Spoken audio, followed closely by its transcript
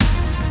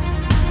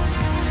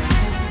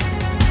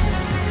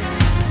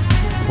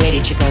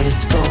teacher go to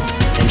school?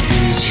 And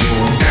here's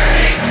your...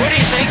 What do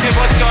you think of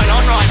what's going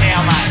on right now,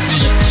 mate?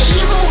 These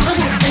evil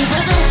little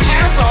invisible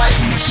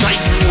parasites.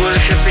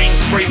 Satan-worshipping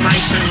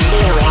Freemason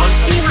moron.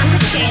 Do you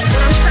understand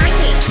what I'm saying?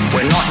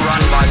 We're not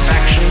run by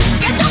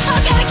factions. Get the fuck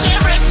out of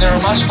camera! There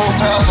are much more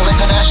powerful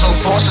international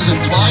forces in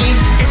play.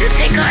 Is this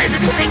pink eye? Is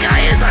this what pink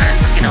eye is? I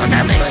don't fucking know what's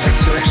happening.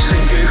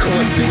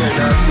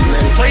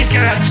 Please go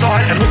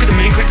outside and look at the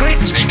moon quickly.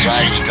 It's been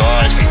crazy,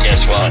 guys, but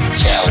guess what?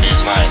 It's how it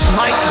is, mate.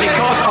 Mate,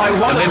 because I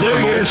want to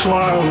do you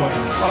slowly.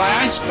 But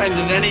I ain't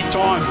spending any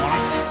time on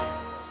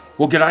it.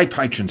 Well, g'day,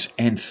 patrons,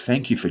 and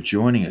thank you for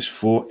joining us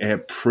for our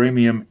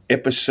premium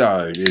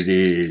episode. It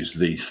is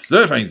the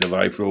 13th of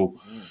April.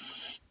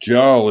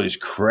 Joel is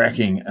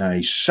cracking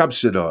a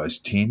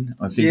subsidised tin,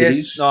 I think it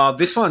is. Oh,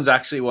 this one's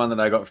actually one that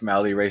I got from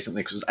Aldi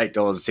recently because it was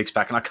 $8 a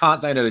six-pack, and I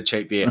can't say no to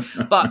cheap beer.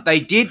 But they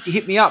did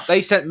hit me up.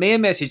 They sent me a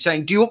message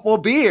saying, do you want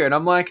more beer? And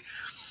I'm like,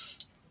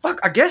 fuck,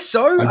 I guess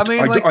so.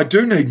 I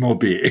do need more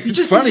beer.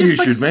 It's funny you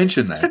should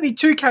mention that. Sent me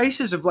 2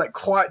 cases of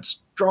quite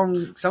strong.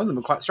 Some of them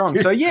are quite strong.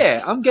 So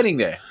yeah, I'm getting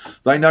there.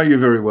 They know you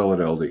very well at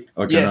Aldi.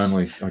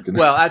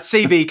 Well, at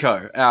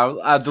CBco,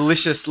 our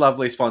delicious,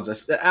 lovely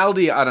sponsors.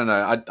 Aldi, I don't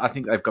know. I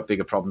think they've got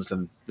bigger problems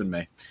than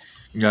me.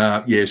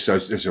 Yes, so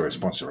that's our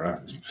sponsor.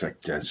 In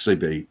fact,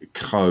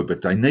 CBco,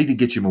 but they need to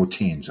get you more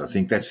tins. I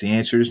think that's the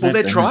answer, isn't it?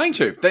 Well, they're trying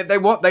to.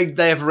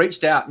 They have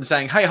reached out and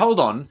saying, hey, hold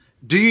on.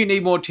 Do you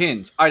need more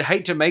tins? I'd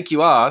hate to make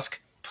you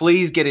ask.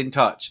 Please get in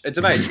touch. It's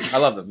amazing. I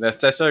love them.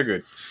 They're so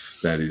good.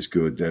 That is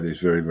good. That is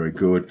very, very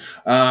good.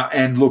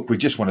 And look, we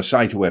just want to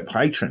say to our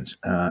patrons,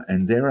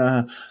 and there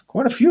are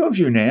quite a few of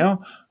you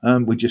now,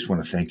 we just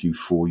want to thank you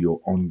for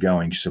your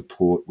ongoing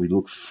support. We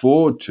look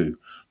forward to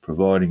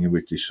providing you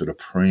with this sort of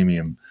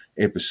premium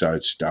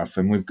episode stuff.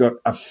 And we've got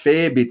a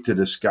fair bit to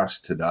discuss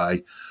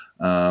today.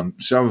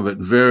 Some of it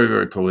very,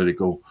 very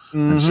political,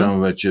 and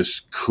some of it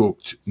just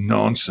cooked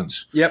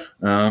nonsense. Yep.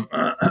 We'd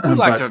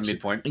like to have a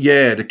midpoint.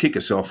 Yeah, to kick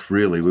us off,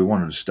 really, we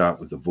wanted to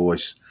start with The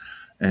Voice.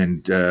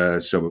 And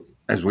so,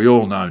 as we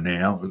all know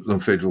now, the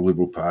Federal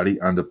Liberal Party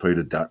under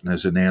Peter Dutton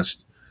has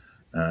announced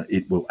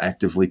it will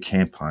actively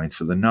campaign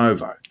for the no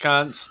vote.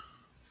 Cunts.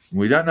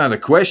 We don't know the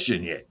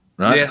question yet,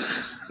 right?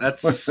 Yes,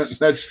 that's...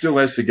 that still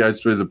has to go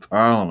through the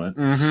Parliament.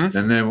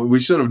 And then we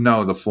sort of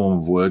know the form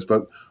of words,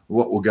 but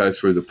what will go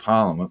through the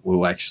Parliament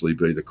will actually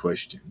be the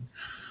question.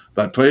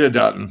 But Peter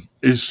Dutton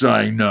is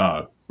saying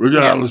no,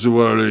 regardless of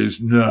what it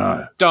is,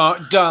 no.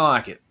 Don't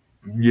like it.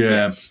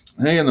 Yeah.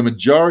 He and the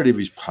majority of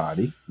his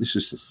party, this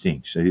is the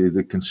thing. So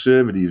the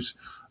Conservatives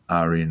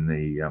are in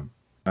the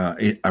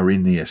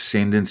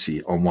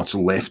ascendancy on what's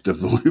left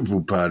of the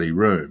Liberal Party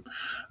room.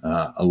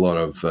 A lot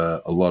of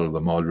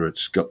the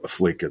moderates got the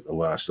flick at the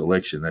last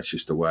election. That's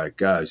just the way it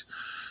goes.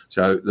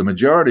 So the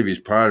majority of his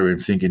party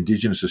think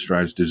Indigenous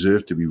Australians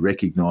deserve to be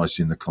recognised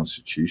in the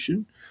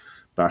Constitution,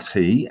 but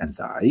he and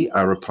they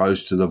are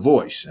opposed to The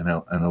Voice, an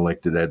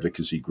elected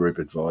advocacy group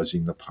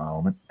advising the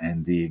Parliament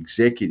and the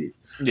Executive.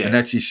 Yeah. And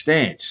that's his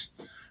stance.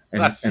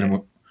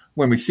 And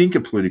when we think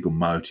of political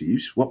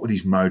motives, what would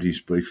his motives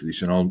be for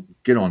this? And I'll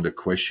get on to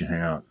question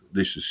how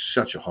this is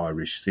such a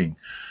high-risk thing.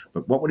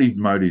 But what would his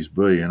motives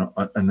be?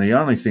 And the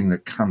only thing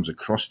that comes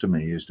across to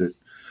me is that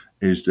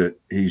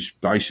he's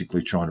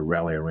basically trying to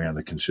rally around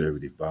the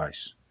Conservative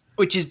base.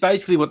 Which is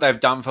basically what they've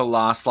done for the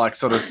last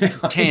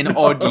 10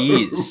 odd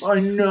years. I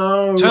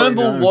know.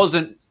 Turnbull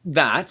wasn't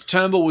that.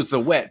 Turnbull was the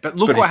wet. But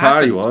look what his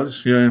party happened.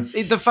 Was, yeah.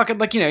 The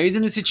fucking, he's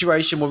in a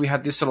situation where we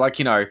had this sort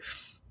of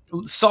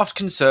soft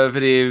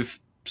conservative,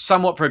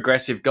 somewhat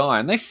progressive guy,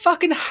 and they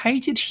fucking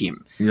hated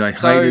him. They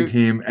hated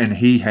him, and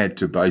he had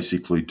to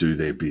basically do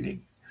their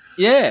bidding.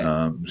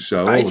 Yeah.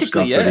 So all the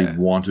stuff that he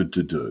wanted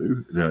to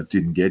do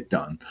didn't get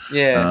done.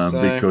 Yeah.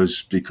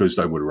 Because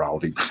they would have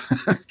rolled him.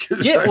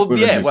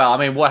 Well, I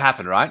mean, what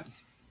happened, right?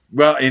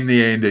 Well, in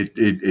the end,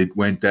 it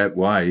went that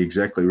way.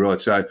 Exactly right.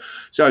 So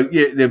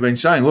yeah, they've been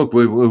saying, look,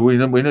 we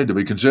need to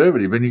be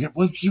conservative, and you go,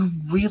 well, you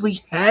really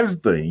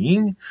have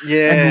been.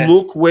 Yeah. And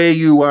look where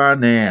you are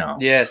now.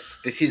 Yes,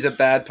 this is a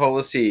bad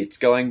policy. It's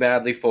going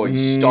badly for you.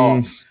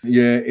 Stop.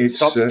 Yeah, it's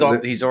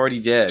stop. He's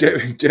already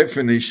dead.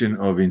 Definition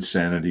of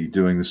insanity: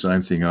 doing the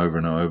same thing over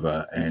and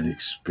over and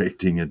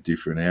expecting a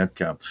different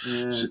outcome.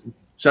 Yeah.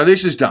 So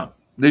this is dumb.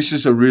 This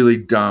is a really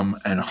dumb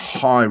and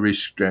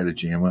high-risk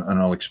strategy, and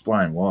I'll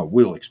explain why.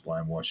 We'll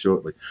explain why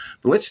shortly.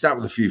 But let's start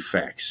with a few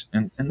facts,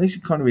 and these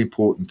are kind of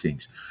important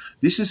things.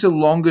 This is the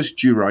longest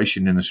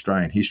duration in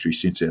Australian history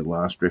since our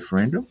last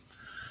referendum.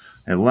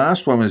 Our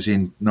last one was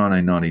in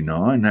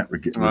 1999. That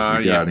was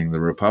regarding the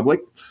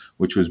Republic,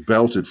 which was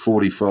belted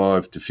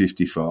 45 to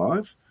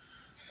 55,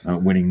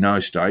 winning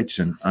no states,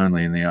 and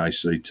only in the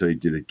ACT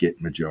did it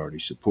get majority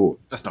support.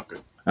 That's not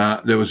good.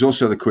 There was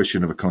also the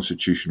question of a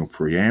constitutional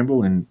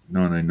preamble in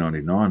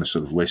 1999, a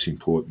sort of less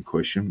important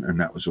question, and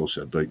that was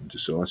also beaten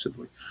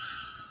decisively.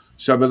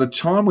 So by the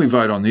time we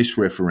vote on this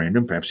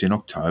referendum, perhaps in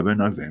October,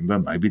 November,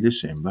 maybe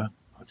December,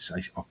 I'd say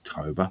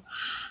October,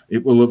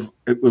 it will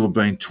have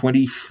been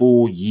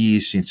 24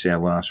 years since our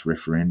last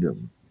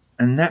referendum.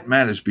 And that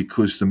matters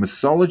because the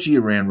mythology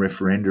around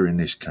referenda in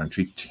this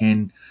country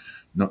tend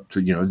not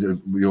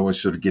to, we always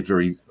sort of get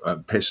very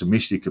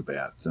pessimistic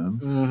about them.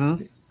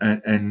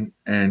 Mm-hmm.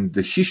 And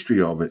the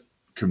history of it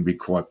can be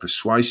quite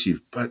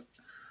persuasive. But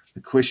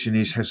the question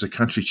is, has the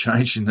country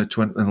changed in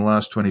the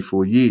last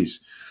 24 years?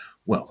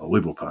 Well, the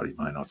Liberal Party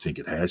may not think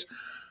it has,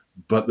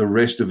 but the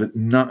rest of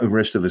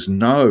us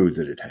know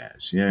that it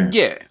has. Yeah.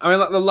 Yeah. I mean,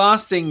 like the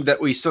last thing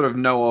that we sort of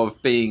know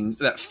of being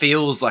that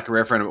feels like a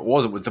referendum, it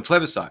wasn't, was the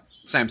plebiscite,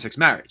 same-sex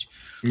marriage.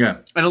 Yeah.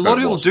 And a lot of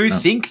people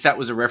think that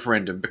was a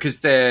referendum because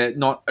they're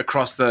not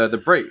across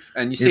the brief.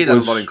 And you see that a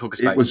lot in caucus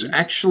spaces. It was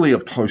actually a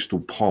postal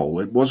poll.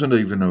 It wasn't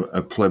even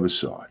a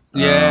plebiscite.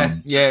 Yeah,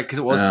 because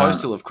it was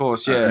postal, of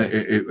course, yeah.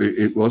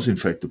 It was, in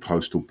fact, a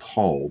postal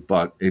poll,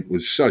 but it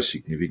was so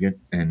significant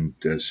and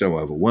so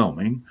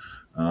overwhelming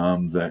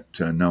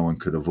that no one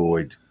could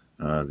avoid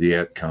the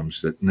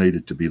outcomes that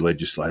needed to be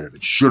legislated.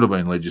 It should have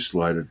been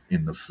legislated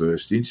in the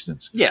first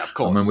instance. Yeah, of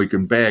course. I mean, we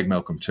can bag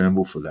Malcolm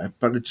Turnbull for that,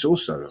 but it's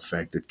also a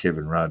fact that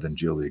Kevin Rudd and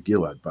Julia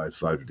Gillard both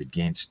voted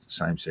against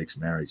same-sex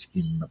marriage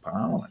in the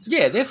Parliament.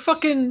 Yeah, they're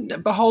fucking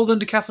beholden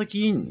to Catholic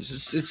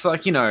unions. It's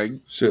like,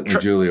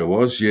 Certainly Julia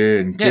was, yeah.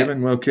 And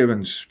Kevin, well,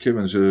 Kevin's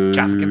a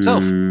Catholic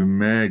himself.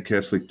 Mad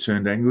Catholic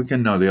turned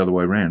Anglican. No, the other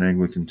way around,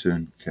 Anglican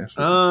turned Catholic.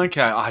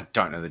 Okay, I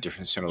don't know the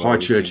difference between High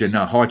Church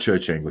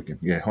Anglican.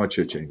 Yeah, High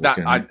Church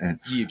Anglican.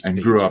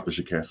 And grew up as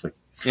a Catholic.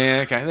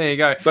 Yeah, okay, there you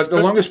go. But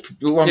the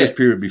longest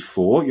period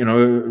before,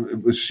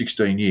 it was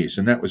 16 years,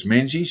 and that was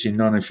Menzies in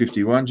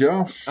 1951,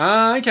 Joel.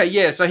 Okay,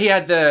 yeah. So he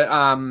had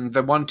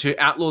the one to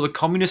outlaw the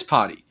Communist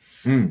Party.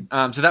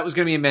 So that was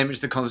going to be an amendment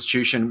to the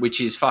Constitution,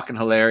 which is fucking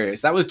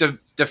hilarious. That was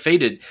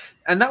defeated,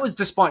 and that was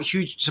despite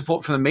huge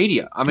support from the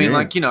media. I mean,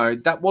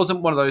 that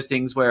wasn't one of those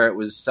things where it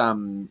was,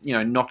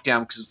 knocked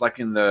down because it was like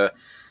in the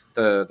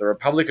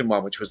Republican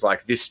one, which was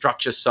like, this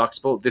structure sucks,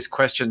 this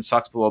question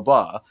sucks, blah,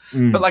 blah,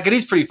 blah. But it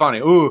is pretty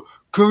funny. Oh,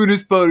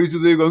 Communist parties are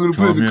there. I'm going to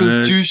put it in the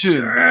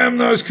Constitution. Damn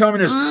those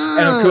communists.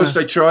 And of course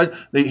he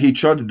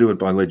tried to do it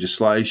by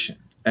legislation.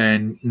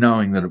 And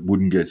knowing that it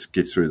wouldn't get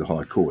through the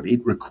High Court,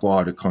 it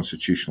required a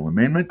constitutional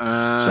amendment.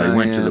 So he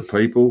went to the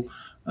people,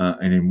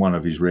 and in one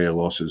of his rare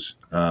losses,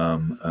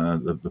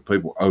 the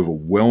people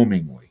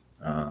overwhelmingly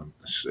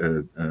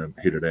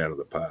hit it out of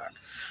the park.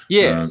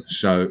 Yeah.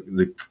 So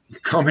the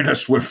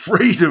communists were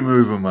free to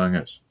move among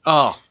us.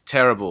 Oh,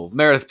 terrible.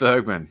 Meredith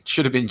Bergman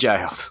should have been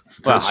jailed.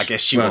 Well, I guess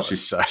she was.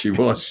 She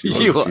was. She was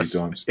a few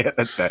times. Yeah,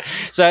 that's fair.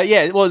 So,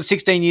 yeah, it was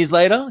 16 years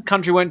later.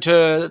 Country went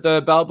to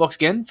the ballot box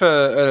again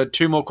for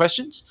 2 more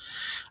questions.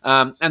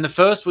 And the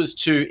first was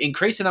to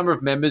increase the number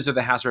of members of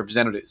the House of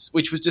Representatives,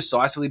 which was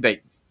decisively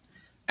beaten.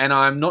 And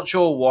I'm not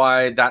sure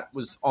why that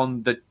was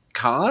on the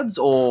cards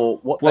or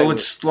what. Well,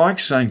 it's like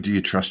saying, do you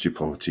trust your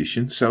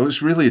politician? So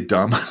it's really a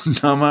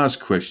dumbass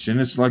question.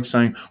 It's like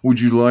saying,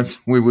 would you like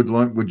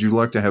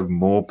to have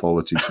more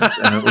politicians?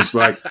 And it was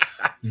like,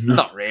 no,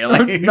 not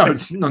really. No,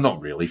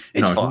 not really.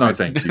 It's no, fine. No,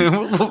 thank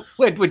you.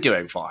 We're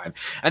doing fine.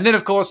 And then,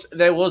 of course,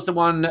 there was the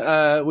one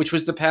which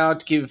was the power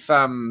to give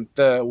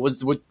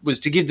was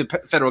to give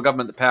the federal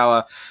government the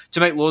power to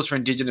make laws for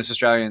Indigenous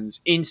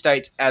Australians in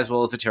states as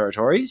well as the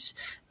territories,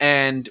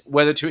 and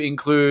whether to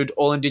include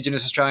all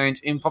Indigenous Australians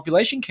in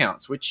population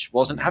counts, which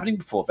wasn't happening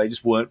before. They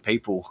just weren't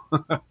people.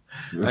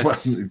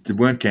 They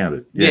weren't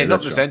counted. Yeah,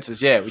 not the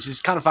census, which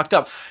is kind of fucked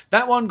up.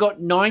 That one got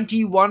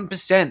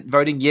 91%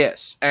 voting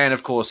yes, and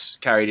of course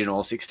carried in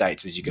all 6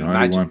 states, as you can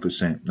imagine.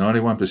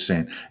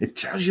 91%. It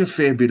tells you a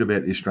fair bit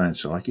about the Australian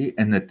psyche,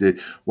 and that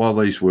while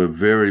these were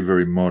very,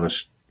 very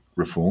modest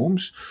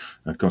reforms,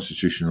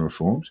 constitutional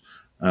reforms,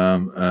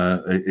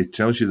 it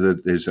tells you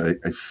that there's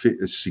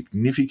a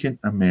significant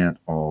amount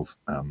of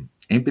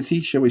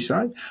empathy, shall we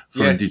say,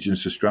 for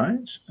Indigenous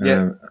Australians.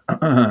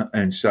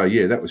 And so,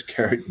 that was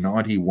carried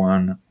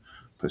 91%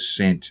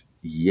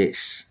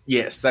 yes.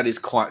 Yes, that is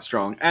quite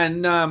strong.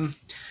 And, I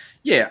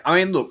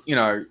mean, look,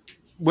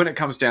 when it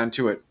comes down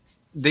to it,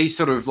 these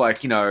sort of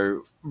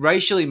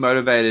racially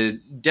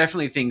motivated,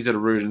 definitely things that are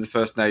rooted in the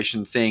First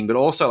Nation thing, but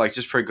also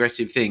just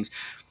progressive things.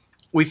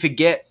 We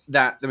forget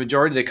that the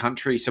majority of the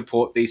country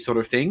support these sort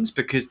of things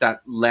because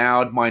that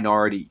loud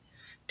minority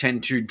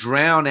tend to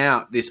drown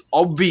out this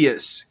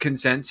obvious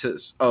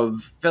consensus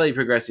of fairly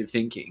progressive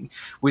thinking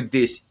with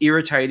this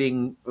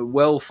irritating,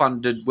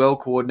 well-funded,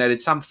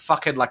 well-coordinated, some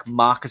fuckhead like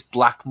Marcus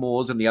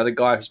Blackmores and the other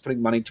guy who's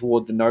putting money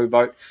toward the no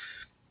vote.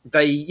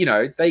 They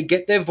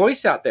get their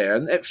voice out there,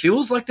 and it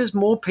feels like there's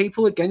more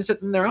people against it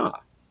than there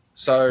are.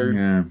 So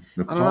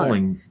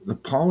the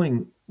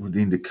polling would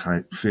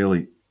indicate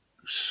fairly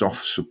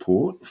soft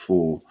support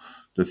for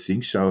the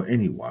thing. So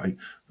anyway,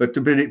 but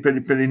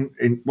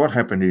in what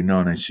happened in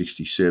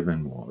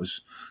 1967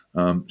 was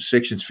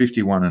sections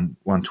 51 and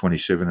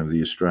 127 of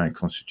the Australian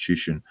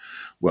Constitution.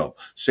 Well,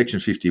 section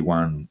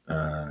 51,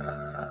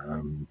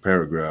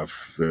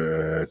 paragraph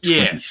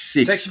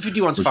 26. Section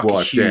 51 was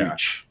wiped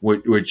huge.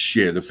 Out, which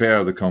the power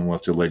of the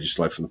Commonwealth to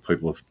legislate for the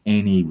people of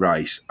any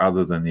race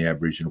other than the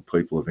Aboriginal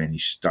people of any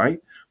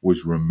state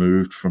was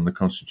removed from the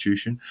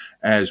Constitution,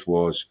 as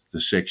was the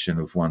section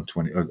of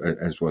 120,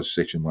 as was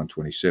section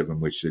 127,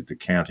 which said the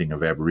counting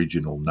of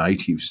Aboriginal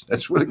natives.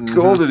 That's what it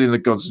called it in the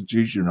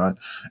Constitution, right?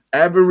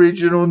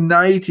 Aboriginal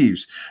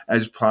natives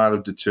as part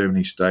of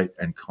determining state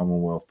and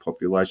Commonwealth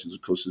populations.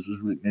 Of course, this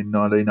was written in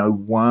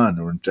 1901,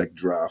 or in fact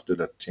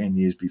drafted 10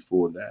 years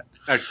before that.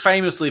 A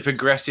famously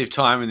progressive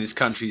time in this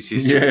country's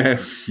history.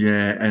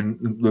 Yeah.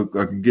 And look,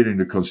 I can get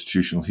into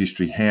constitutional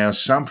history, how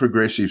some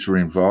progressives were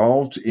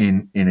involved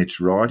in its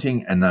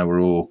writing, and they were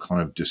all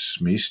kind of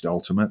dismissed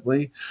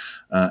ultimately,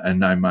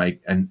 and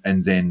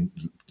then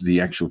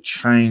the actual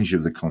change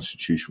of the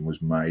Constitution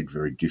was made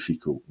very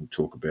difficult. We'll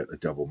talk about the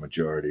double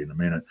majority in a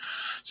minute.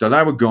 So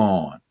they were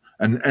gone.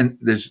 And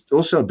there's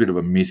also a bit of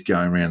a myth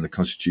going around the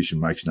Constitution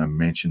makes no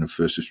mention of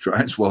first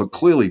Australians. Well, it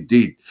clearly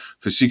did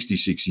for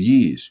 66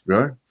 years,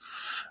 right?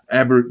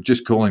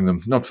 Just calling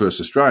them, not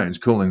first Australians,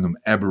 calling them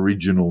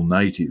Aboriginal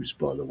natives,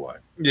 by the way.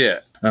 Yeah.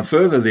 And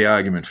further, the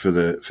argument for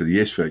the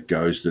yes vote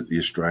goes that the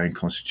Australian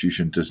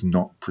Constitution does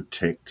not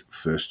protect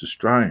first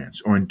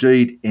Australians, or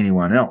indeed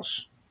anyone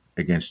else,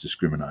 against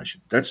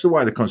discrimination. That's the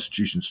way the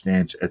Constitution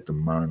stands at the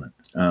moment.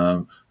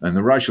 And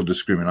the Racial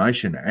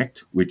Discrimination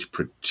Act, which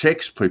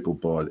protects people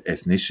by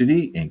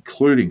ethnicity,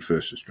 including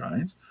first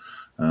Australians,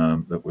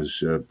 that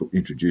was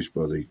introduced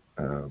by the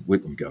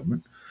Whitlam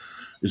government,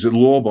 is a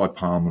law by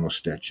Parliament or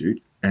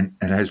statute, and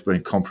it has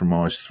been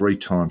compromised 3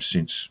 times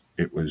since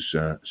it was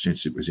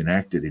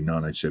enacted in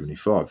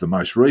 1975. The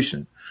most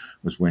recent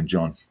was when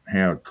John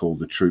Howard called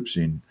the troops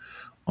in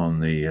on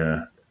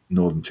the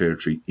Northern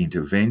Territory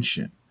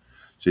intervention.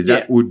 So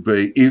that would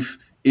be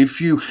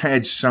if you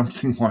had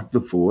something like The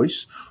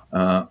Voice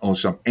or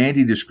some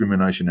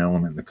anti-discrimination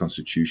element in the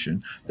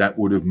Constitution, that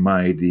would have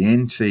made the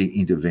NT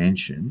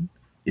intervention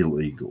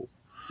illegal.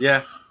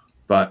 Yeah.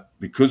 But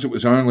because it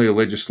was only a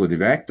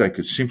legislative act, they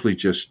could simply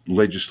just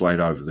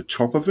legislate over the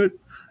top of it,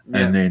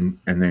 and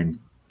then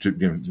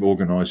to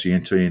organise the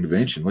NT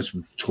intervention. Let's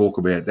talk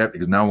about that,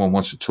 because no one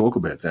wants to talk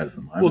about that at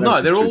the moment. Well,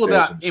 no, they're all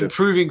about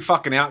improving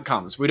fucking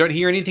outcomes. We don't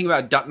hear anything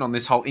about Dutton on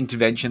this whole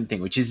intervention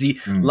thing, which is the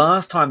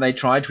last time they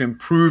tried to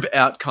improve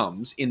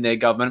outcomes in their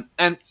government.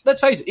 And let's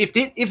face it,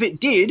 if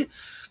it did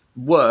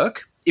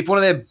work, if one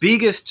of their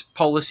biggest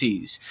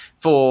policies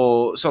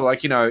for sort of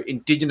like,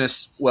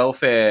 Indigenous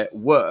welfare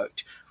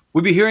worked,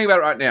 we'd be hearing about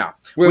it right now.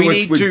 Well,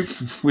 we'd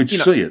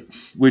see it.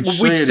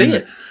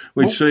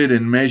 We'd see it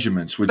in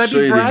measurements. They'd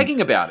be bragging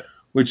about it.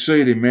 We'd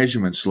see it in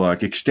measurements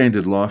like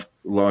extended life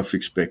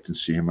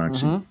expectancy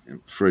amongst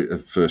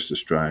first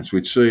Australians.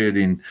 We'd see it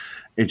in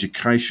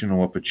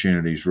educational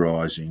opportunities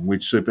rising.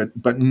 We'd see,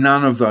 but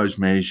none of those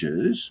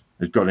measures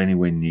has got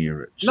anywhere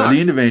near it. So the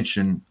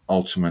intervention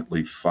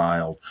ultimately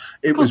failed.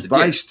 It was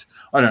based.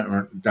 I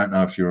don't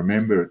know if you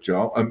remember it,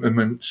 Joel. I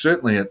mean,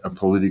 certainly at a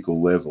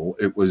political level,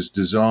 it was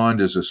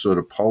designed as a sort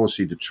of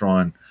policy to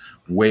try and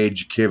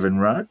wedge Kevin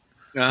Rudd,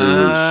 who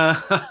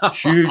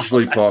was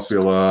hugely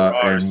popular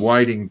and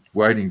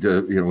waiting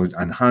to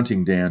and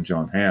hunting down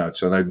John Howard.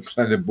 So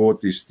they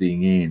brought this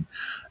thing in,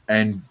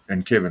 and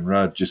Kevin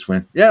Rudd just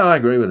went, "Yeah, I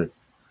agree with it,"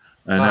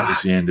 and that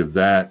was the end of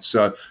that.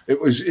 So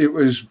it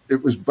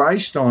was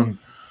based on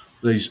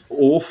these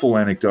awful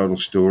anecdotal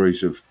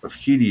stories of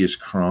hideous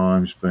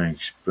crimes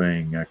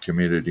being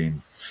committed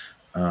in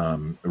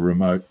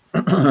remote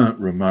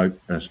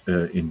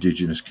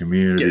Indigenous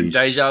communities.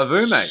 Get deja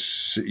vu, mate.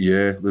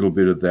 Yeah, a little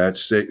bit of that.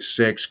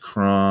 Sex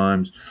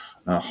crimes,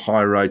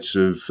 high rates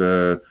of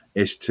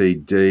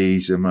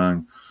STDs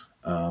among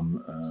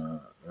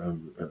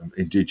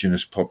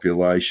Indigenous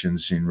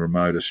populations in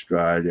remote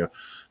Australia.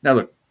 Now,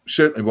 look,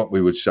 certainly what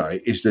we would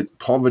say is that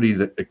poverty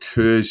that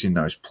occurs in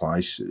those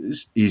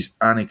places is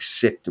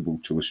unacceptable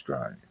to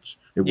Australians.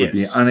 It would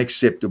be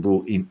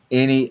unacceptable in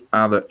any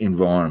other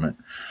environment.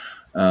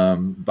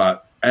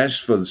 But as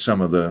for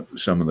some of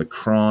the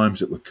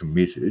crimes that were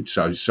committed,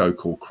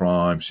 so-called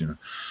crimes,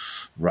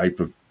 rape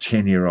of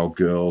 10-year-old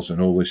girls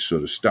and all this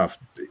sort of stuff,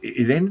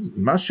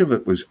 much of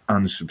it was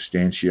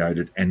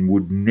unsubstantiated and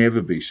would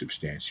never be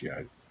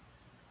substantiated.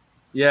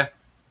 Yeah,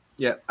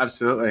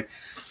 absolutely.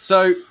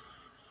 So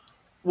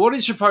what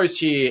is proposed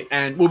here,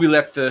 and will be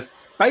left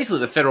basically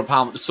the federal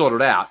parliament to sort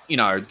it out,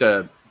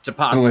 to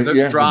pass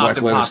draft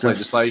and pass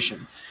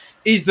legislation,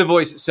 is The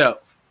Voice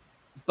itself.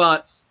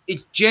 But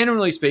it's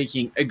generally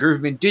speaking a group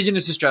of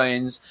Indigenous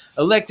Australians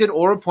elected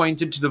or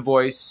appointed to The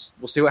Voice.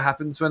 We'll see what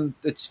happens when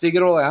it's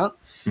figured all out.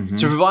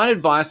 To provide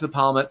advice to the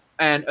Parliament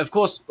and, of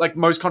course, like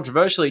most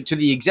controversially, to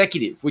the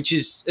executive, which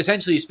is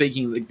essentially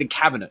speaking the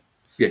cabinet.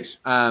 Yes.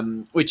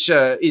 Which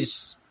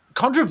is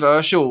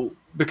controversial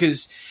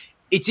because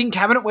it's in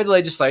cabinet where the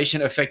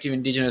legislation affecting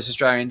Indigenous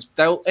Australians,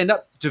 they'll end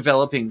up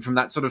developing from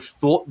that sort of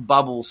thought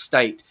bubble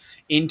state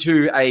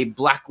into a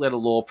black letter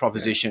law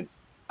proposition.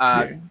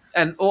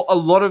 And a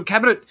lot of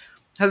cabinet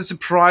has a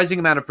surprising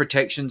amount of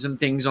protections and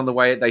things on the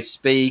way that they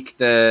speak.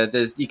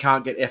 There's you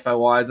can't get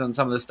FOIs on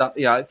some of the stuff.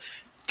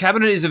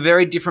 Cabinet is a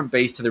very different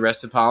beast to the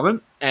rest of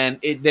Parliament,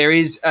 and there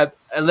is a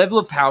level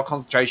of power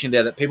concentration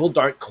there that people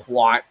don't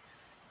quite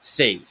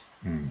see.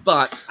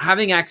 But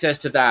having access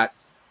to that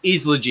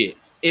is legit.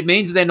 it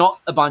means that they're not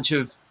a bunch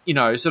of,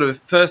 sort of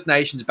First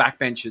Nations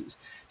backbenchers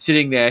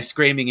sitting there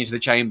screaming into the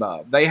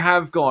chamber. They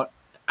have got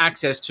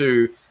access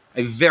to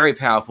a very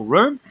powerful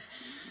room.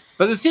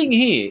 But the thing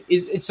here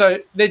is, so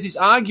there's this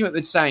argument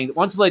that's saying that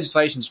once the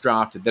legislation's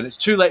drafted, then it's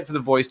too late for the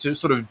Voice to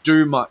sort of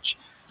do much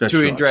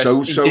to address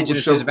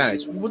Indigenous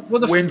disadvantage.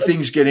 When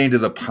things get into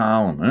the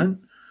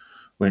Parliament,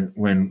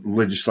 when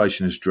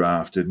legislation is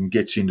drafted and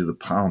gets into the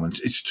Parliament,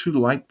 it's too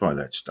late by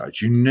that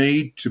stage. You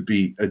need to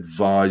be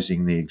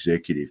advising the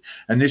executive.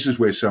 And this is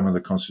where some of the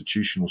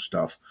constitutional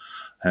stuff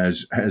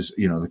has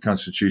the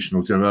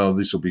constitutional,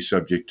 this will be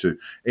subject to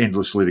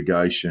endless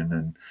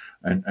litigation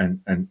and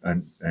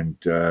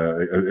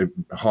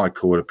high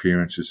court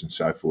appearances and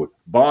so forth.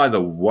 By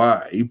the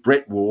way,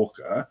 Brett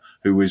Walker,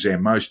 who is our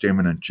most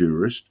eminent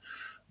jurist,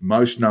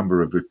 most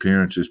number of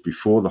appearances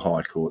before the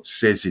High Court,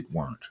 says it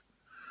won't.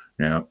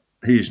 Now,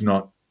 he is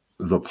not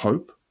the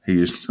Pope.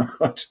 He is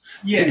not.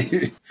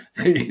 Yes.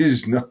 He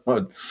is not.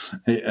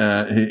 He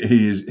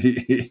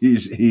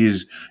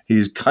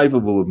is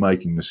capable of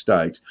making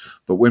mistakes.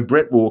 But when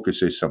Brett Walker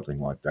says something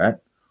like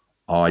that,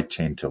 I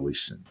tend to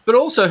listen. But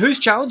also, who's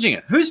challenging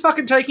it? Who's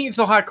fucking taking it to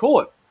the High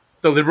Court?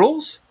 The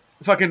Liberals?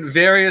 Fucking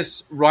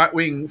various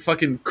right-wing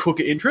fucking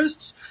cooker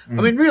interests?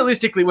 I mean,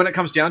 realistically, when it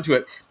comes down to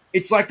it,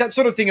 it's like that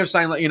sort of thing of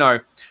saying,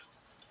 like,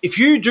 if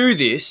you do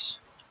this,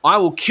 I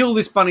will kill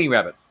this bunny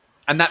rabbit.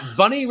 And that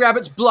bunny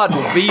rabbit's blood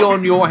will be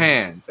on your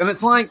hands. And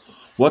it's like...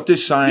 What they're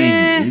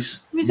saying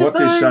is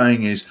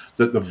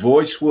that the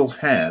Voice will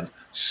have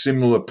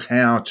similar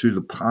power to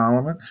the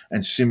Parliament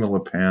and similar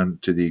power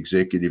to the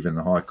executive, and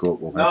the High Court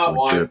will have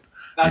to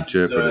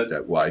interpret it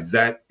that way.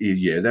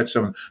 That's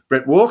something.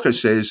 Brett Walker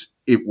says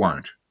it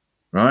won't,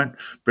 right?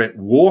 Brett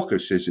Walker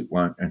says it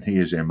won't, and he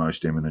is our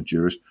most eminent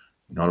jurist.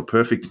 Not a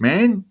perfect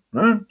man,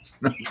 right?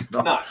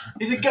 No,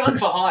 he's a gun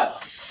for hire.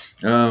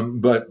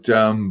 But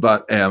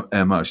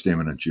our most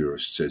eminent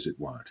jurist says it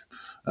won't.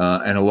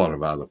 And a lot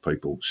of other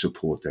people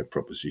support that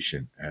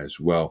proposition as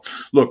well.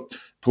 Look,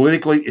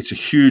 politically, it's a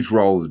huge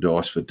roll of the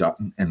dice for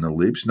Dutton and the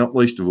Libs, not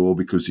least of all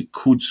because it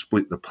could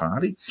split the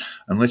party.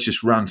 And let's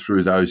just run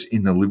through those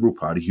in the Liberal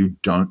Party who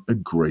don't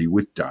agree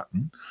with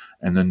Dutton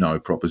and the no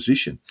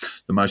proposition.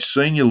 The most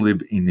senior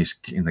Lib in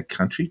the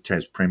country,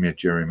 Tas Premier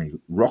Jeremy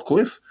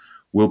Rockliff,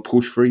 will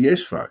push for a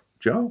yes vote.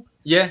 Joel?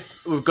 Yeah,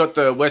 we've got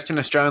the Western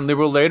Australian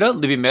Liberal leader,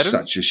 Libby Medham.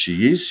 Such as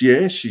she is,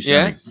 yeah. She's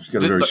got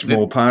a very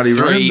small party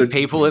room. Three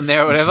people in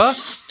there or whatever.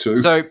 Two.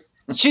 So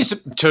she's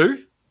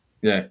two?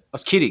 Yeah. I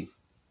was kidding.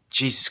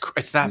 Jesus Christ,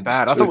 it's that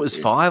bad. I thought it was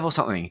 5 or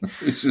something.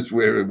 This is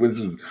where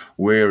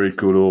it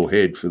could all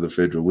head for the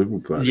Federal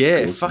Liberal Party.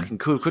 Yeah, fucking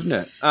cool, couldn't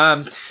it?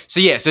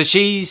 So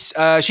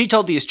she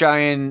told the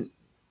Australian...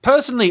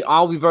 Personally,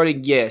 I'll be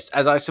voting yes,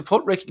 as I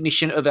support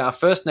recognition of our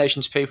First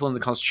Nations people in the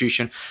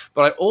Constitution,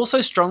 but I also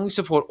strongly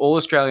support all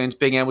Australians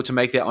being able to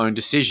make their own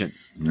decision.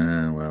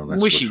 No, well,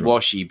 that's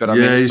wishy-washy, but I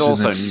mean, it's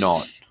also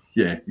not.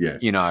 Yeah.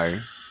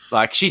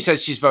 Like she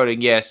says she's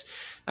voting yes.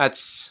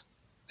 That's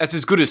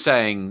as good as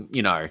saying,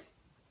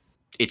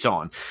 it's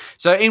on.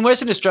 So in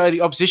Western Australia,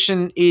 the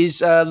opposition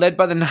is led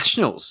by the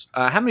Nationals.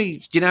 Do you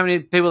know how many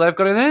people they've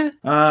got in there?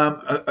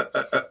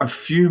 A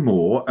few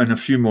more, and a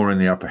few more in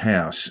the upper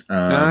house.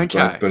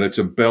 Okay. But it's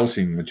a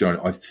belting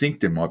majority. I think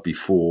there might be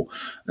 4.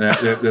 Now,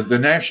 the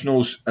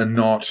Nationals are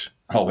not...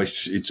 Oh,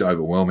 it's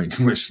overwhelming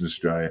in Western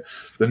Australia.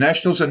 The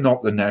Nationals are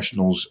not the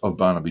Nationals of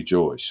Barnaby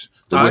Joyce.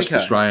 The West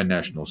Australian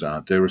Nationals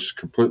aren't. They're a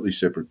completely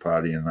separate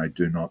party, and they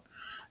do not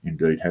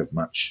indeed have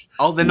much.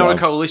 Oh, they're not a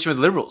coalition with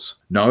Liberals.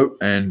 No,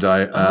 and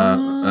they are,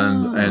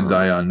 and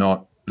they are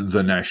not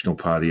the National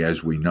Party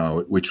as we know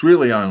it, which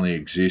really only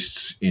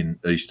exists in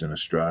Eastern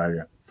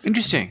Australia.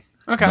 Interesting.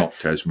 Okay. Not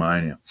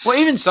Tasmania. Well,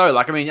 even so,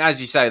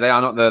 as you say, they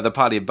are not the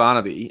party of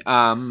Barnaby.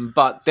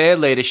 But their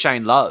leader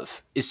Shane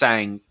Love is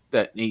saying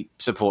that he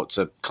supports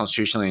a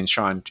constitutionally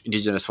enshrined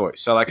Indigenous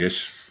voice. So,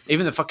 yes.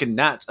 Even the fucking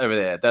Nats over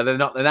there, they're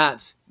not the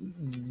Nats,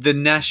 the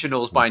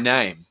Nationals by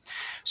name.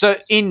 So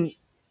in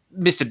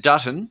Mr.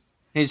 Dutton,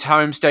 his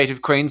home state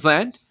of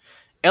Queensland,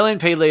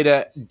 LNP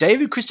leader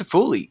David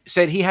Christofouli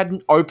said he had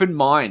an open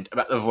mind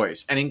about the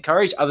voice and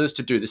encouraged others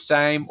to do the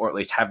same, or at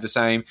least have the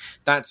same.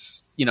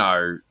 That's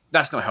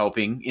not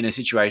helping in a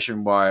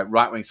situation where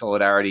right-wing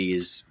solidarity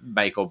is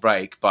make or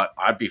break, but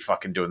I'd be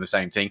fucking doing the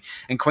same thing.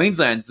 And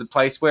Queensland's the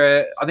place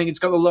where I think it's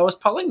got the lowest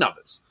polling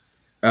numbers.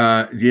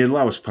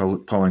 Lowest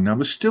polling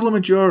numbers. Still a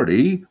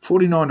majority,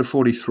 49 to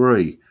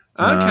 43.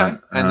 Okay.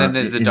 And then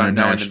there's a don't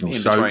know in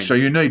between. So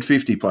you need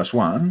 50 plus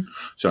 1,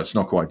 so it's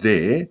not quite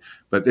there.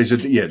 But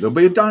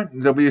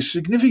there'll be a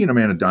significant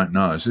amount of don't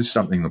knows. This is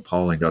something the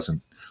polling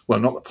doesn't, well,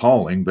 not the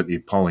polling, but the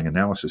polling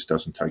analysis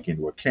doesn't take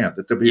into account,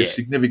 that there'll be a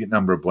significant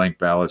number of blank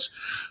ballots.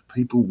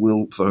 People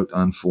will vote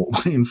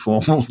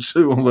informal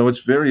too, although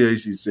it's very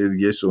easy to say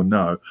yes or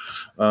no.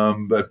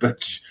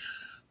 But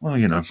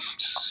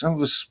some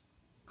of us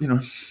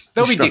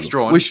There'll we be dicks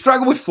struggle. drawn. We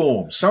struggle with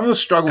forms. Some of us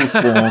struggle with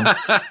forms.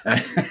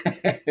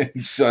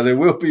 And so there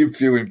will be a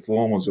few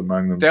informals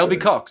among them. There'll be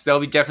too. cocks. There'll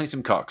be definitely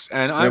some cocks.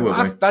 And There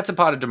will be. that's a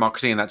part of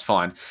democracy, and that's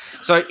fine.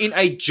 So in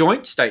a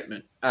joint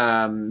statement,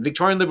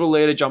 Victorian Liberal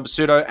leader John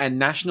Basuto and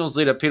Nationals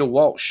leader Peter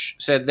Walsh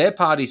said their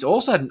parties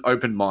also had an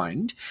open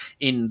mind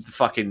in the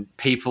fucking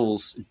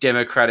People's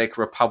Democratic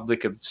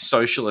Republic of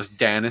Socialist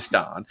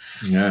Danistan.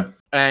 Yeah.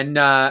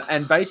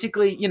 And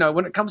basically,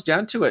 when it comes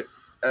down to it,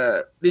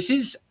 this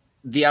is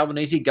the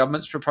Albanese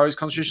government's proposed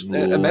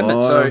constitutional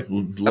amendment. So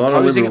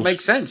opposing it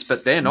makes sense,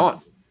 but they're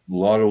not. A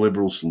lot of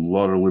liberals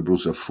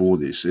are for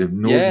this.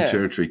 Northern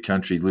Territory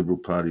Country Liberal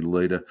Party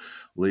leader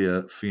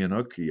Leah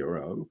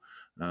Finocchio.